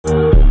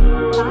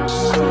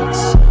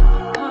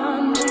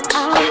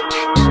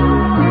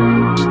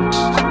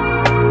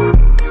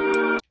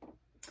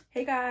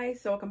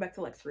so welcome back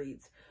to Lex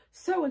Reads.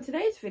 So in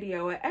today's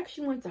video, I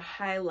actually want to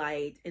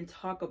highlight and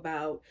talk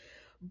about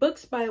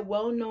books by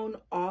well-known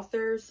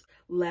authors,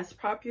 less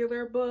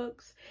popular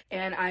books,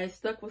 and I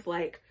stuck with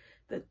like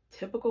the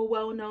typical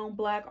well-known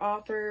Black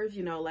authors,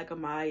 you know, like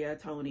Amaya,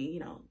 Tony,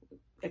 you know,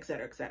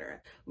 etc., etc.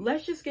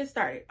 Let's just get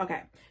started.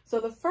 Okay, so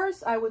the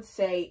first I would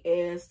say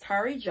is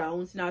Tari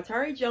Jones. Now,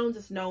 Tari Jones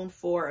is known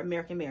for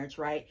American Marriage,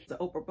 right? It's the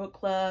Oprah Book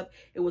Club.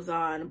 It was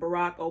on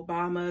Barack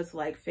Obama's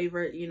like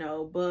favorite, you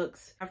know,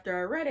 books. After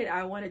I read it,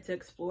 I wanted to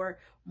explore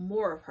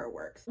more of her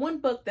works. One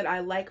book that I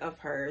like of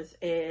hers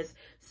is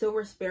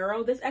Silver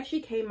Sparrow. This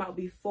actually came out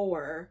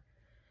before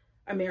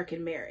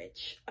American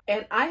Marriage,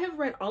 and I have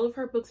read all of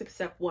her books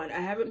except one. I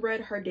haven't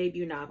read her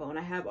debut novel, and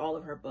I have all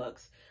of her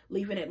books.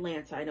 Leaving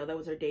Atlanta, I know that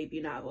was her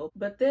debut novel,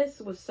 but this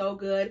was so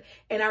good,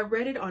 and I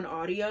read it on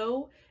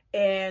audio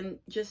and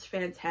just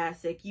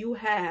fantastic. You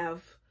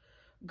have,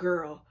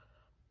 girl,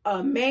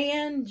 a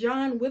man,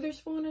 John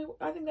Witherspoon,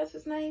 I think that's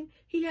his name.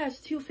 He has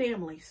two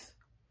families,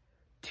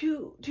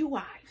 two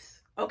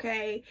wives,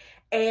 okay?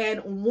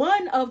 And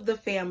one of the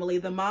family,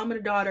 the mom and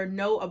the daughter,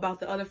 know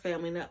about the other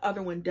family, and the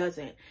other one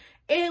doesn't.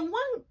 And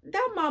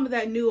that mama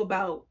that knew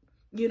about,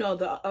 you know,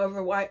 the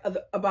other wife,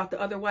 about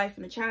the other wife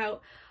and the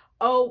child,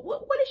 oh,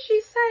 what did she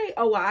say?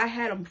 Oh, well, I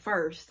had them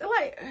first.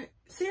 Like,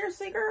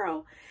 seriously,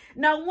 girl.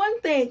 Now, one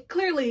thing,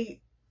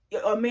 clearly,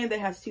 a man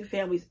that has two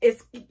families,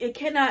 it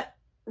cannot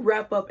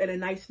wrap up in a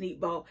nice, neat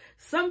bow.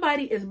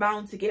 Somebody is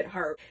bound to get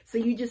hurt. So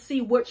you just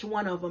see which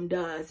one of them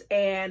does.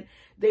 And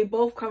they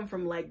both come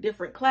from, like,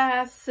 different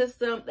class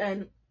systems,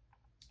 and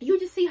you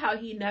just see how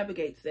he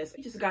navigates this.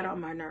 It just got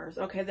on my nerves.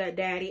 Okay, that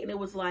daddy. And it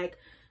was like,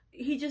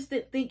 he just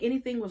didn't think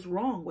anything was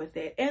wrong with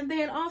it. And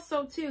then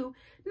also, too,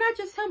 not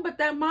just him, but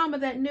that mama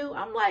that knew.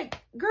 I'm like,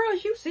 girl,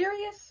 is you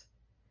serious?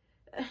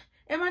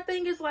 And my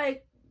thing is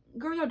like,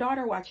 girl, your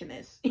daughter watching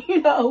this.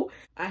 You know,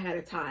 I had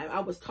a time. I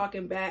was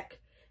talking back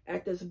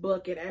at this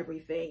book and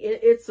everything.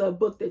 It's a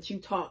book that you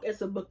talk.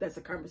 It's a book that's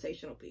a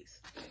conversational piece.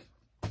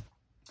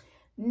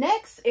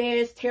 Next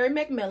is Terry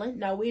McMillan.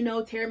 Now, we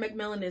know Terry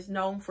McMillan is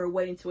known for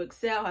Waiting to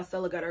Excel, How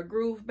Stella Got Her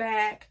Groove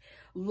Back.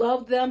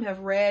 Love them. Have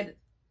read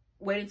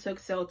Waiting to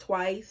Excel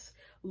twice.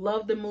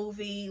 Love the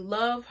movie.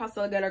 Love How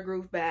Stella Got Her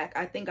Groove Back.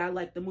 I think I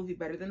like the movie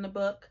better than the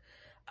book.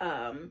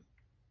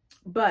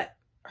 But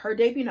her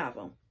debut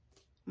novel,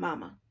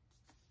 Mama,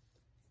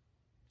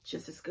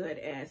 just as good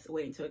as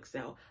Waiting to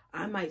Excel.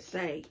 I might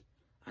say,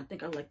 I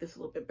think I like this a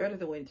little bit better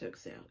than Waiting to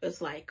Excel.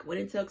 It's like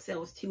Waiting to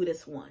Excel is 2,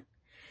 this 1.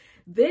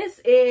 This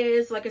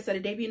is, like I said,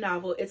 a debut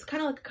novel. It's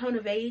kind of like a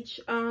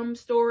coming-of-age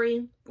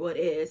story. Well, it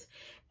is.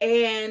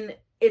 And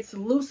it's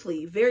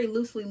very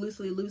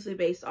loosely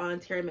based on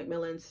Terry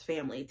McMillan's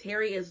family.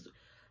 Terry is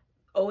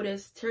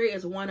oldest. Terry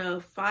is one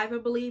of 5, I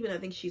believe, and I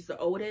think she's the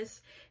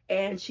oldest.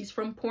 And she's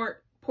from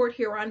Port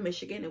Huron,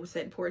 Michigan. It was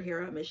set in Port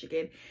Huron,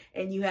 Michigan.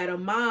 And you had a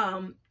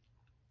mom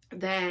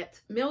that,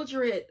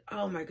 Mildred,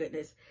 oh my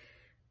goodness,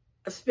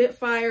 a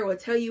Spitfire, will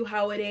tell you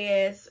how it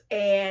is.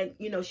 And,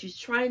 you know, she's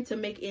trying to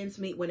make ends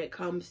meet when it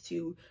comes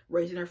to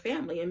raising her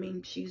family. I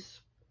mean,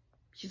 she's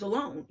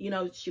alone. You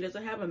know, she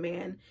doesn't have a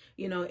man,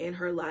 you know, in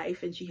her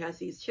life, and she has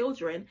these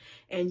children.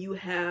 And you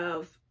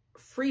have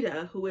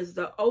Frida, who is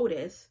the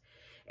oldest,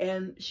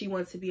 and she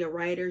wants to be a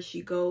writer.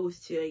 She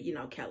goes to, you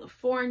know,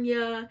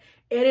 California,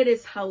 and it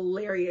is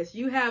hilarious.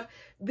 You have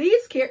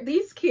these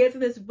kids in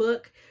this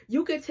book.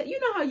 You could tell, you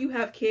know how you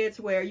have kids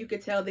where you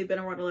could tell they've been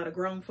around a lot of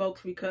grown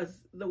folks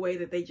because the way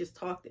that they just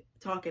talk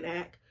and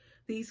act.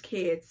 These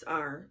kids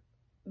are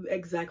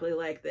exactly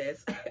like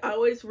this. I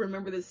always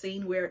remember the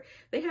scene where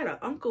they had an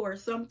uncle or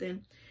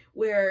something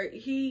where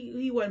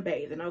he wasn't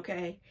bathing,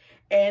 okay?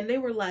 And they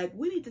were like,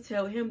 we need to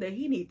tell him that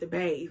he needs to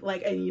bathe.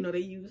 Like, and you know, they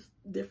use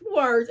different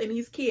words, and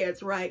these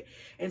kids, right?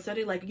 And so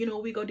they're like, you know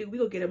what we go do? We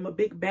go get him a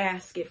big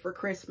basket for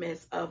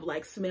Christmas of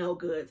like smell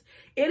goods.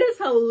 It is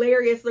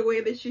hilarious the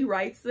way that she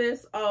writes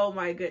this. Oh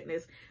my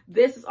goodness.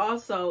 This is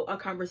also a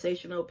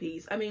conversational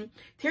piece. I mean,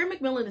 Terry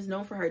McMillan is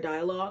known for her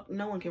dialogue.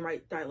 No one can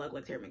write dialogue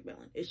like Terry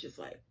McMillan. It's just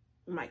like,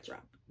 mic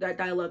drop. That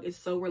dialogue is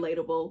so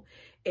relatable.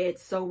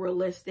 It's so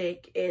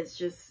realistic. It's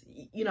just,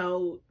 you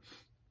know,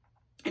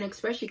 and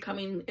especially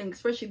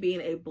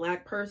being a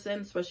Black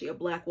person, especially a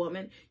Black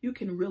woman, you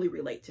can really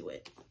relate to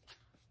it.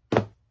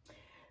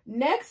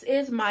 Next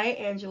is Maya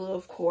Angelou,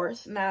 of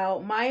course. Now,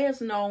 Maya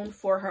is known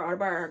for her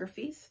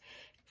autobiographies.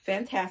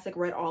 Fantastic,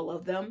 read all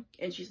of them.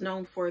 And she's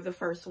known for the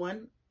first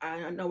one,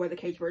 I Know Where the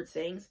Caged Bird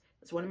Sings.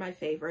 It's one of my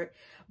favorite.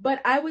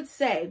 But I would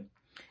say,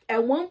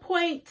 at one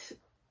point,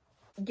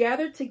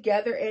 Gathered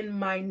Together and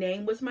My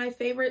Name was my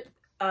favorite.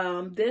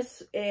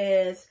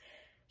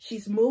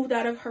 She's moved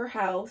out of her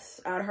house,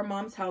 out of her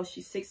mom's house.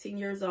 She's 16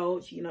 years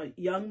old, you know,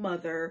 young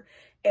mother,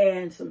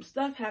 and some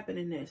stuff happened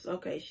in this.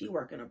 Okay, she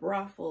work in a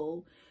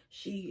brothel.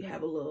 She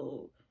have a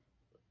little,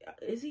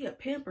 is he a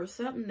pimp or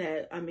something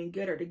that, I mean,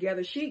 get her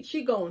together.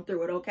 She going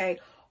through it, okay?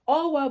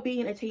 All while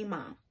being a teen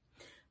mom.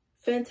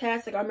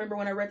 fantastic. I remember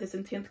when I read this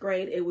in 10th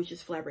grade, it was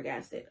just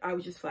flabbergasted. I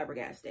was just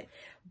flabbergasted.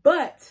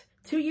 But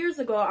 2 years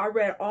ago,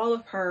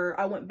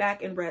 I went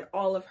back and read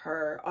all of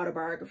her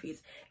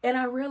autobiographies, and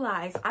I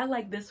realized I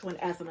like this one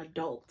as an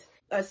adult.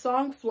 A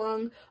Song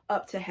Flung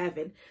Up to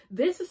Heaven.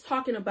 This is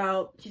talking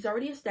about, she's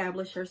already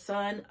established, her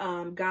son,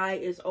 Guy,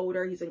 is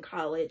older, he's in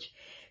college.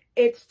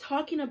 It's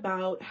talking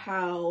about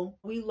how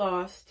we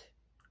lost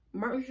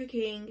Martin Luther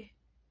King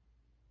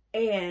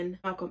and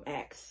Malcolm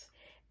X.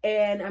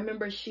 And I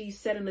remember she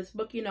said in this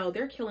book, you know,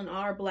 they're killing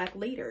our Black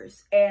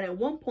leaders. And at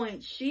one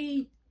point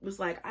she was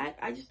like,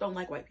 I just don't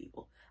like white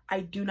people. I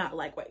do not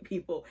like white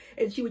people.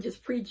 And she would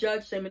just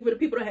prejudge them. And for the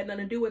people that had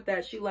nothing to do with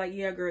that, she like,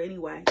 yeah, girl,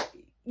 anyway.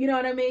 You know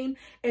what I mean?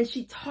 And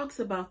she talks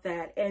about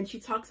that. And she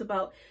talks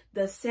about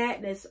the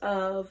sadness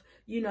of,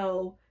 you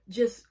know,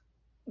 just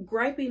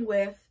griping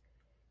with,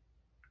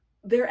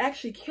 they're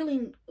actually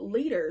killing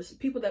leaders,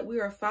 people that we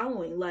are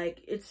following.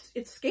 Like, it's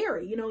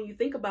scary, you know, you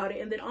think about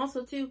it. And then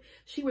also too,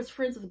 she was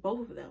friends with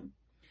both of them.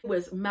 It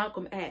was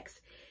Malcolm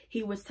X.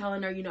 He was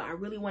telling her, you know, I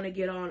really want to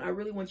get on. I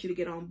really want you to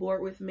get on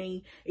board with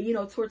me. And, you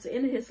know, towards the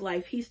end of his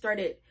life, he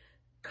started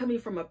coming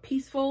from a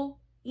peaceful,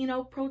 you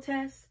know,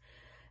 protest.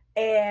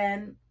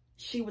 And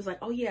she was like,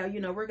 oh yeah,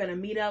 you know, we're going to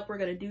meet up. We're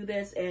going to do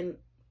this and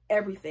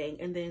everything.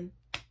 And then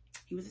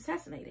he was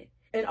assassinated.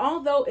 And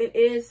although it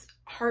is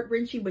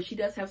heart-wrenching, but she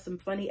does have some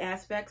funny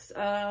aspects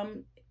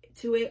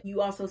to it.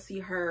 You also see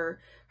her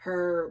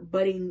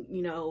budding,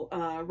 you know,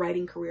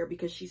 writing career,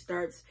 because she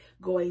starts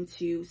going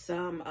to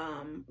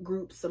some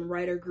groups, some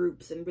writer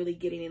groups, and really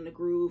getting in the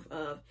groove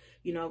of,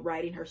 you know,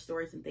 writing her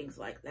stories and things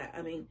like that.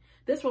 I mean,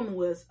 this woman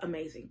was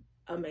amazing,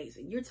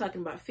 amazing. You're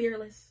talking about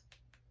fearless,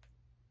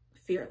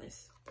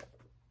 fearless.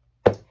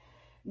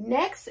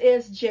 Next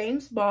is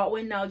James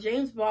Baldwin. Now,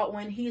 James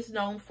Baldwin, he's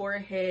known for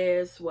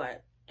his,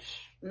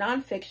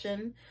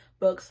 nonfiction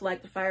books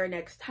like The Fire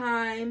Next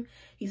Time.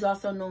 He's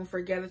also known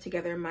for Gather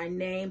Together in My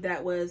Name.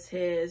 That was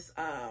his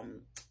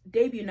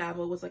debut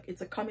novel.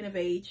 It's a coming of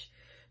age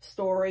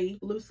story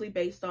loosely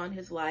based on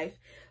his life.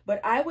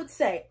 But I would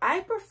say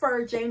I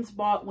prefer James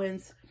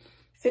Baldwin's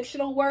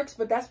fictional works,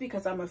 but that's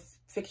because I'm a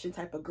fiction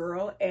type of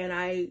girl.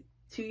 And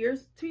 2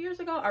 years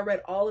ago, I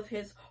read all of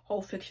his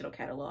whole fictional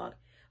catalog.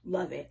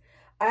 Love it.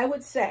 I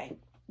would say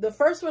the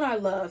first one I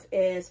love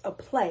is a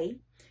play.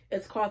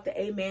 It's called The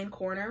Amen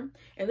Corner.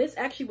 And this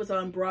actually was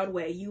on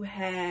Broadway. You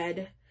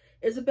had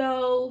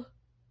Isabel,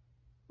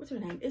 what's her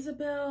name?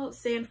 Isabel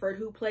Sanford,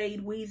 who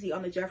played Wheezy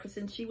on The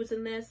Jeffersons. She was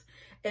in this.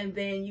 And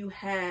then you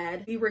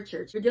had B.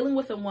 Richards. You're dealing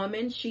with a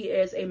woman. She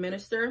is a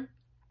minister.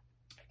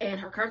 And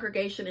her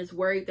congregation is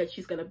worried that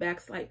she's going to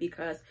backslide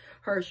because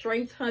her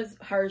estranged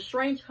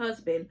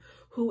husband,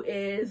 who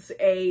is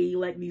a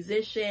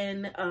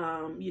musician,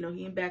 you know,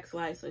 he in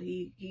backslide, so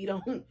he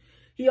don't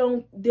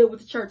deal with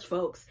the church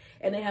folks.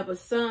 And they have a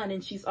son,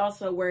 and she's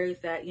also worried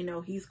that, you know,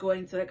 he's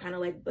going to kind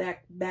of like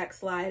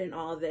backslide and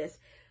all this.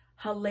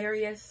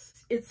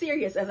 Hilarious. It's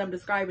serious as I'm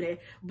describing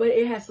it, but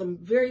it has some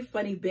very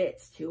funny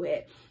bits to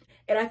it.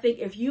 And I think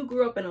if you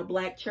grew up in a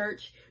Black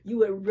church, you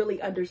would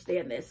really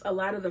understand this. A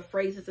lot of the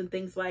phrases and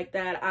things like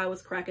that, I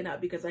was cracking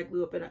up because I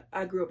grew up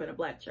in a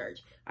Black church.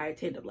 I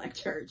attend a Black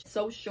church.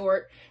 So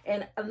short,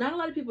 and not a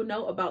lot of people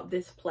know about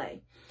this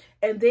play.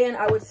 And then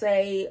I would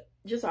say,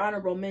 just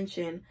honorable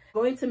mention,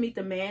 Going to Meet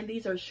the Man.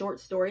 These are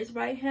short stories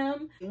by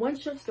him. One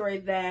short story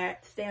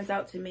that stands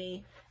out to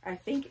me, I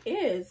think,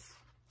 is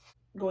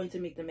Going to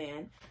Meet the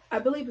Man. I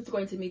believe it's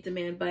Going to Meet the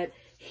Man, but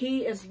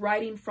he is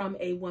writing from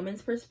a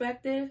woman's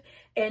perspective.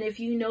 And if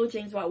you know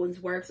James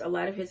Baldwin's works, a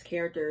lot of his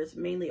characters,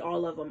 mainly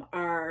all of them,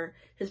 are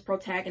his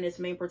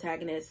main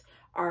protagonists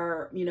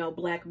are, you know,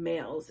 Black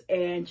males.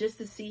 And just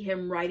to see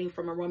him writing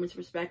from a woman's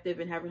perspective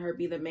and having her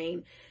be the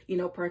main, you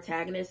know,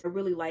 protagonist, I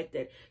really liked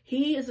it.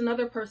 He is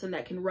another person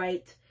that can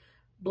write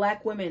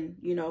Black women,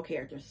 you know,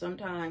 characters.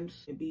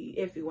 Sometimes it'd be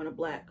iffy when a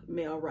Black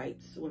male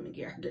writes women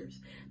characters,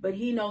 but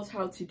he knows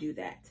how to do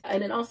that.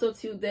 And then also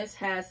too, this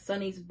has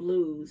Sonny's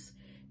Blues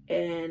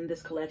in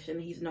this collection.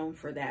 He's known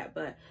for that.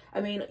 But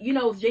I mean, you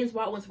know, James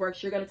Baldwin's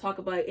works, you're going to talk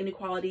about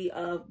inequality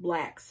of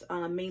Blacks,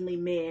 mainly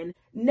men.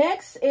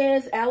 Next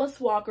is Alice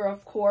Walker,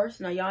 of course.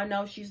 Now, y'all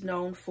know she's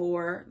known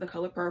for The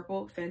Color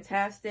Purple.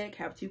 Fantastic.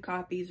 Have 2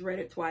 copies, read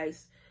it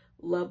twice.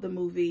 Love the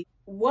movie.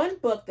 One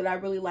book that I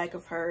really like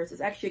of hers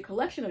is actually a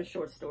collection of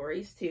short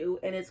stories too,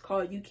 and it's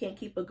called You Can't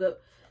Keep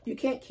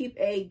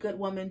a Good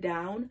Woman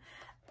Down.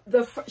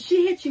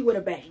 She hits you with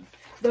a bang.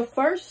 The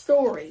first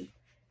story,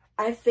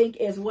 I think,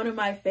 is one of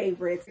my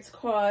favorites. It's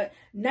called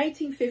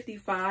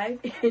 1955,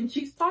 and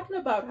she's talking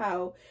about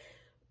how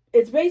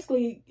it's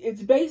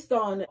based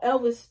on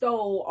Elvis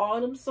stole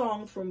all them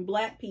songs from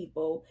Black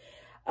people,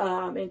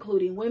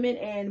 including women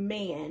and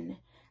men.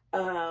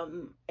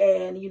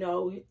 And you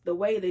know, the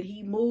way that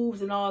he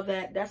moves and all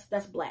that,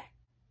 that's Black.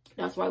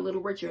 That's why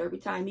Little Richard, every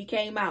time he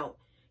came out,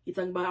 he's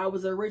talking about, I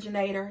was an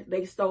originator,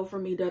 they stole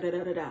from me, da da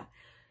da da da.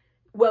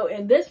 Well,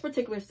 in this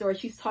particular story,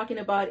 she's talking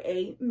about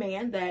a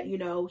man that, you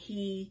know,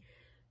 he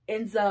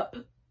ends up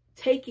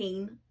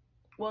taking,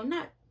 well,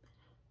 not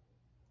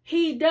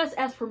he does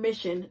ask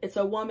permission. It's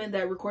a woman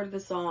that recorded the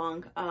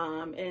song,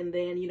 and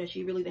then, you know,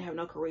 she really didn't have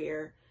no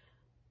career.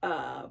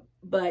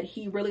 But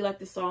he really liked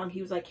the song.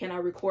 He was like, can I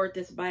record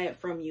this, buy it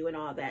from you and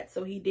all that?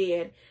 So he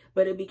did,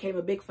 but it became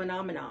a big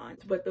phenomenon.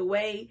 But the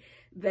way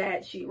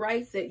that she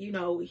writes it, you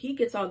know, he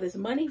gets all this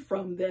money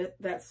from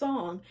that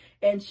song,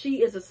 and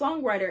she is a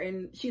songwriter,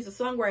 and she's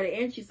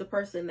the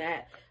person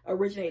that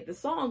originated the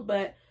song.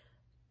 But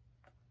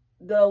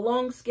the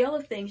long scale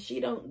of things, she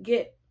don't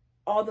get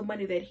all the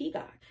money that he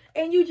got.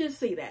 And you just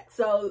see that.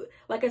 So,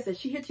 like I said,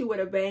 she hits you with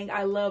a bang.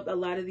 I loved a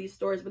lot of these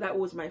stories, but that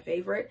was my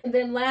favorite. And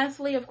then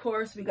lastly, of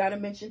course, we got to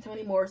mention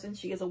Toni Morrison.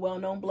 She is a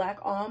well-known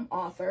Black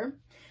author.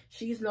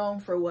 She's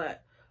known for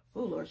what?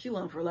 Oh, Lord, she's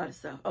known for a lot of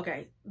stuff.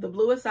 Okay, The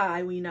Bluest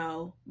Eye, we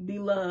know.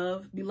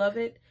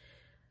 Beloved,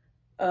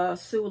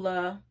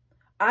 Sula.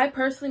 I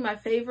personally, my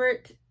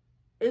favorite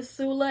is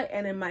Sula.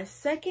 And then my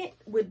second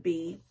would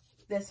be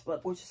this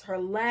book, which is her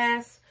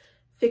last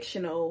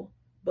fictional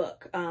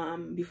book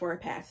before her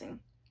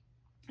passing.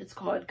 It's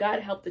called God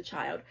Help the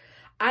Child.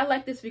 I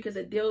like this because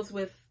it deals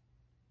with,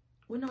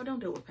 well, no, don't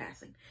deal with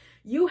passing.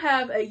 You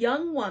have a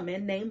young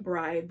woman named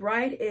Bride.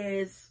 Bride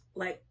is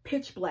like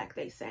pitch black,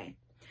 they say.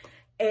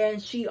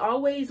 And she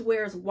always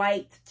wears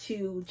white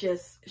to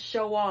just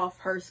show off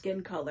her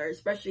skin color,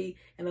 especially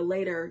in the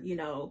later, you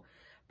know,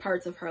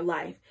 parts of her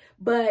life.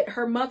 But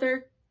her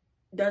mother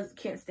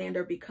can't stand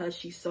her because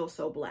she's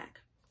so black.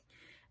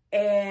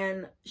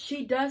 And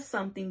she does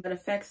something that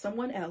affects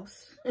someone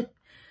else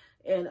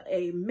in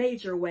a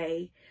major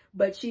way,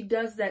 but she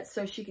does that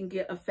so she can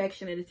get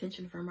affection and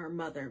attention from her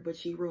mother, but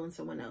she ruins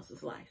someone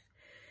else's life.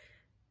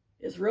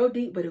 It's real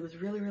deep, but it was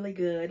really, really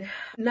good.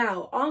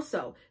 Now,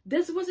 also,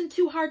 this wasn't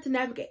too hard to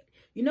navigate.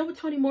 You know, with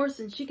Toni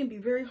Morrison, she can be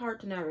very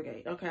hard to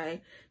navigate,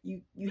 okay?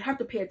 You have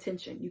to pay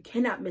attention. You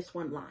cannot miss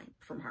one line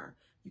from her.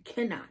 You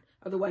cannot.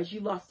 Otherwise,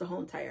 you lost the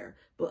whole entire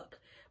book.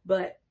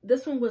 But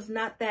this one was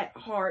not that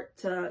hard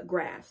to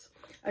grasp.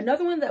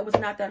 Another one that was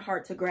not that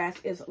hard to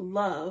grasp is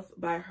Love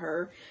by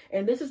her.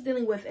 And this is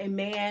dealing with a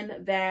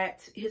man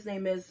that, his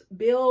name is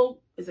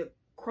Bill, is it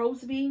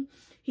Crosby?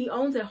 He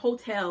owns a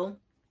hotel.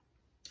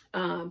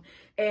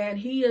 And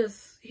he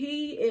is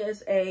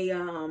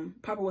a,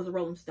 Papa was a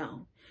Rolling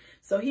Stone.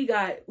 So he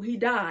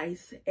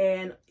dies,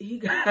 and he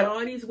got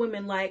all these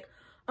women like,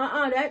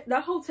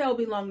 that hotel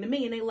belonged to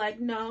me. And they like,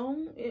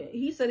 no,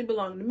 he said it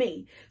belonged to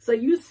me. So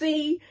you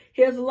see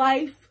his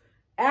life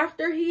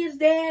after he is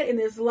dead, and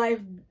his life,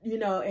 you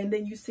know, and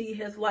then you see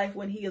his life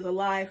when he is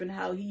alive, and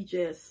how he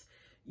just,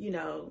 you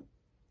know,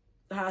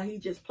 how he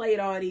just played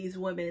all these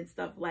women and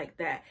stuff like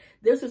that.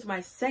 This is my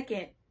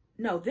second,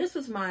 no, this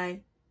is my,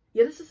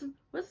 yeah,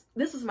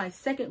 this is my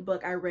second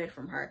book I read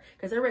from her,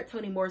 because I read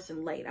Toni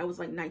Morrison late. I was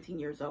like 19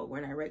 years old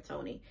when I read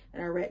Toni,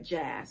 and I read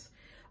Jazz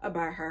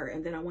by her,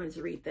 and then I wanted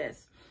to read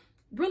this.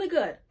 Really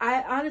good.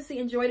 I honestly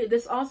enjoyed it.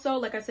 This also,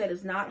 like I said,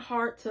 is not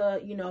hard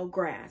to, you know,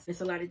 grasp. There's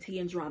a lot of tea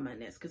and drama in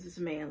this, because this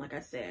man, like I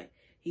said,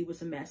 he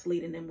was a mess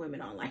leading them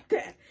women on like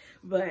that.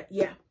 But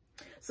yeah.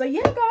 So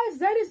yeah, guys,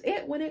 that is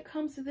it when it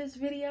comes to this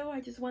video.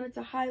 I just wanted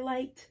to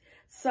highlight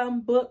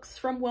some books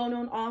from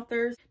well-known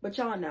authors. But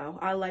y'all know,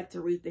 I like to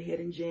read the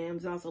hidden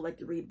gems. I also like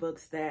to read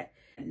books that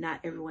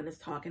not everyone is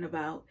talking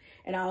about.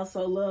 And I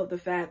also love the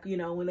fact, you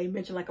know, when they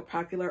mention like a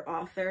popular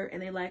author,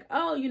 and they're like,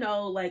 oh, you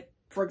know, like,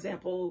 for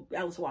example,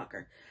 Alice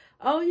Walker.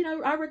 Oh, you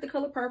know, I read The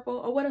Color Purple.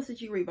 Oh, what else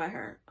did you read by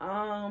her?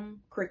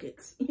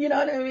 Crickets. You know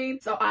what I mean?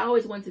 So I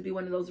always want to be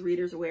one of those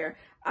readers where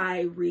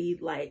I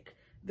read like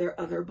their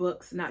other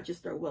books, not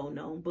just their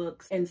well-known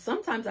books. And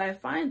sometimes I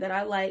find that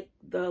I like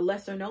the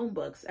lesser known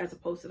books as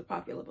opposed to the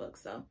popular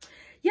books. So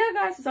yeah,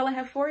 guys, that's all I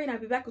have for you, and I'll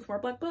be back with more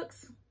Black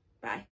books. Bye.